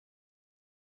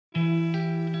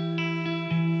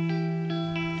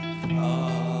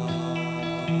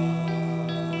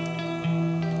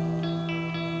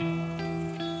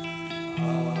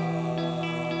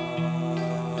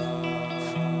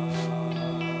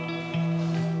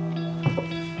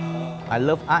I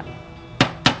love art.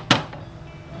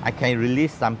 I can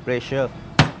release some pressure.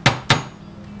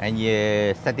 And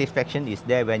yeah, satisfaction is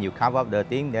there when you carve up the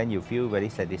thing, then you feel very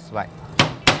satisfied.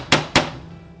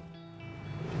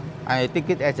 I take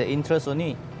it as an interest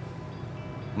only.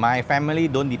 My family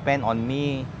don't depend on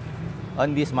me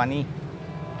earn this money.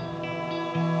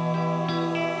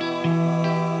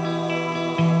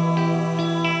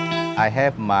 I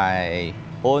have my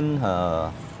own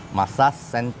massage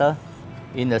center.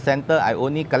 In the center, I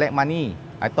only collect money.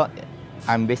 I thought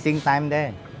I'm wasting time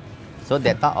there. So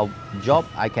that type of job,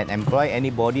 I can employ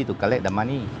anybody to collect the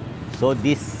money. So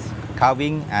this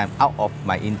carving, I'm out of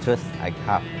my interest, I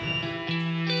carve.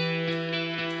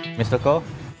 Mr. Ko,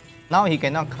 now he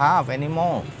cannot carve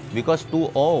anymore because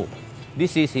too old.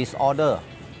 This is his order.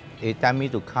 He tell me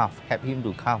to carve, help him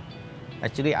to carve.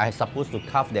 Actually, I supposed to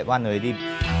carve that one already.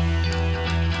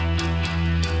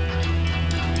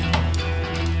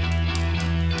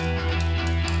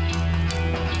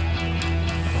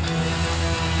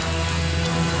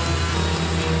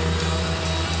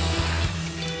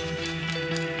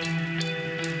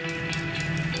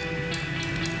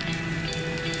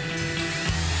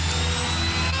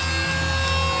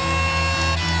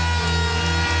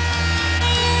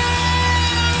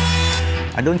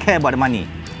 I don't care about the money.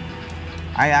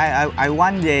 I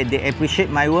want they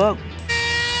appreciate my work.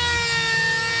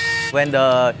 When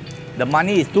the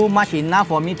money is too much enough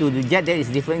for me to get, that is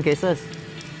different cases.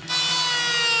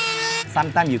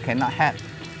 Sometimes you cannot help.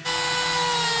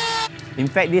 In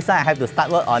fact, this time I have to start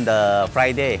work on the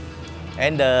Friday.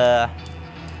 And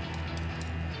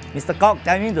Mr. Kok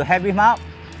tell me to help him out.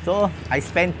 So I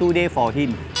spent 2 days for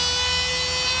him.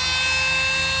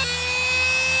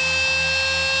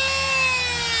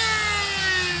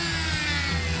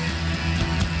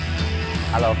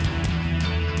 Hello.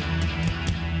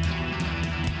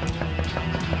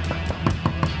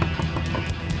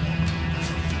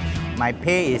 My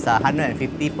pay is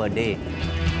 150 per day.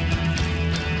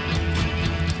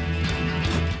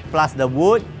 Plus the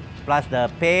wood, plus the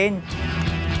paint.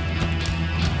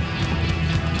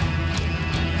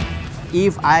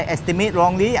 If I estimate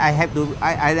wrongly,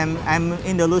 I'm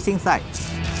in the losing side.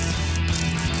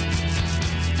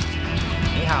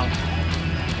 你好。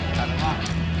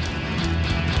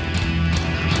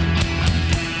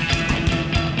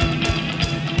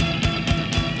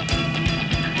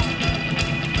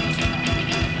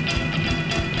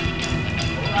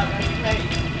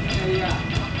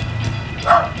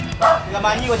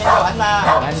 Bao nhiêu tiền đồ hạnh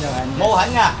mà? Mô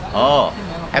hạnh à? Oh,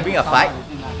 having a fight?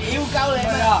 Yêu cao lên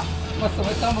mà.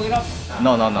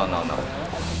 No.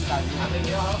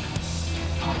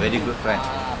 Very good friend.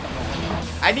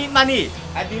 I need money.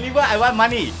 I deliver, I want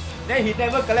money. Then he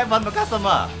never collect from the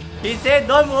customer. He said,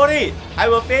 don't worry, I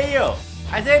will pay you.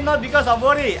 I said, not because of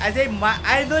worry. I said,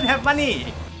 I don't have money.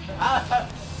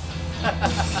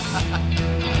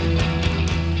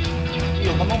 Ví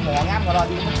dụ có món mò ngám rồi đó,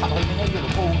 chứ không thật hơn nó vô được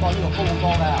cô con với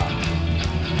con nè.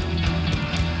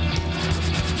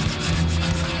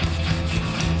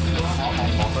 Họ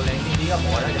mò tôi lên tí á,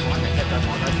 mò đó cho mọi người cho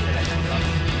mò đó thì lại nhanh rồi.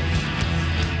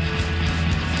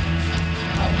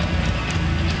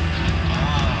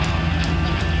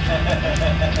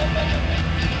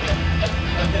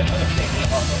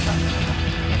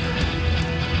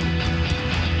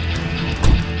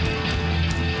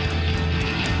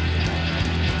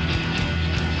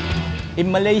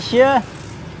 In Malaysia,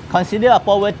 consider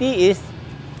poverty is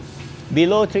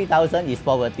below 3,000 is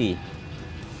poverty.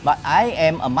 But I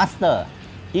am a master.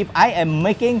 If I am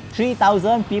making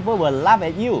 3,000, people will laugh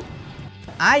at you.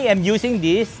 I am using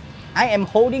this. I am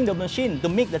holding the machine to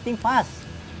make the thing fast.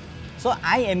 So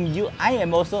I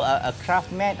am also a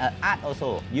craftsman, an art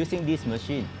also using this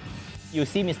machine. You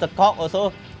see Mr. Kok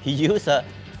also, he use a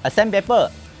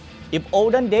sandpaper. If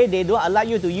olden day, they don't allow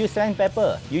you to use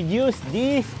sandpaper. You use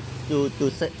this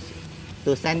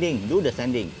to sanding, do the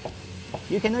sanding.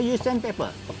 You cannot use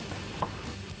sandpaper.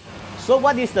 So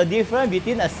what is the difference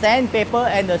between a sandpaper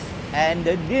and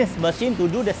this machine to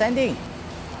do the sanding?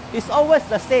 It's always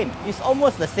the same. It's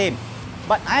almost the same.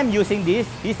 But I'm using this.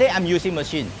 He say I'm using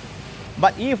machine.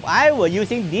 But if I were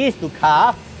using this to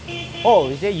carve, oh,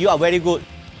 he say you are very good.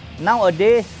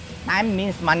 Nowadays, time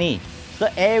means money. So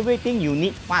everything you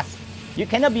need fast. You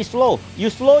cannot be slow. You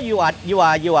slow, you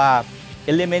are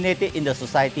eliminated in the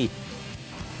society.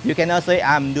 You cannot say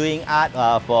I'm doing art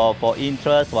for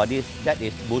interest, for this. That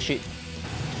is bullshit.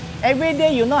 Every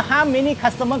day, you know how many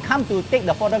customers come to take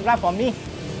the photograph from me?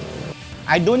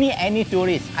 I don't need any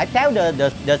tourists. I tell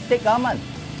the state government,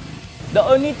 the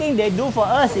only thing they do for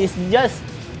us is just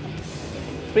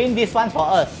print this one for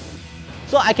us.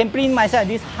 So I can print myself.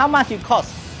 This how much it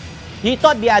costs? He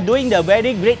thought they are doing the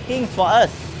very great things for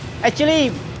us.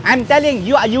 Actually, I'm telling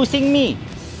you are using me.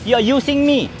 You are using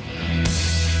me.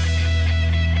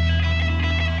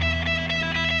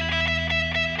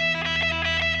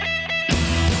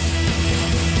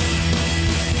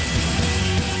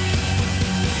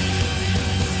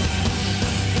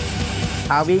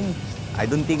 Carving, I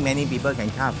don't think many people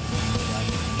can carve.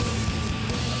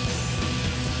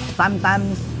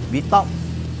 Sometimes we talk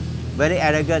very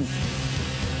arrogant.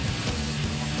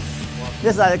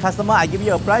 Just like a customer, I give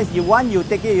you a price, you want, you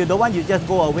take it, you don't want, you just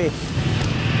go away.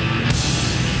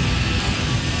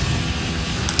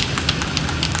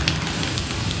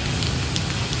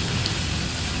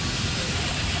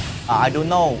 I don't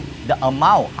know the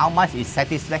amount, how much is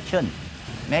satisfaction.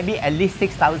 Maybe at least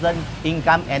 6,000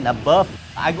 income and above.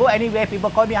 I go anywhere, people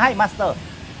call me, hi master.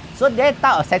 So that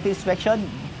type of satisfaction,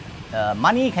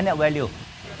 money cannot value.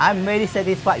 I'm very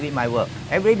satisfied with my work.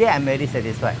 Every day I'm very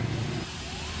satisfied.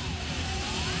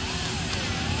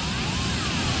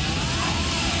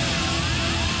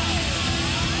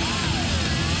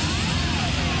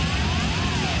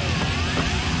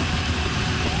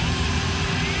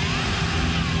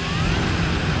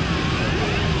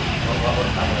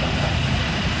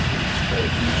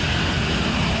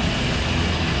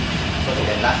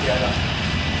 Last year.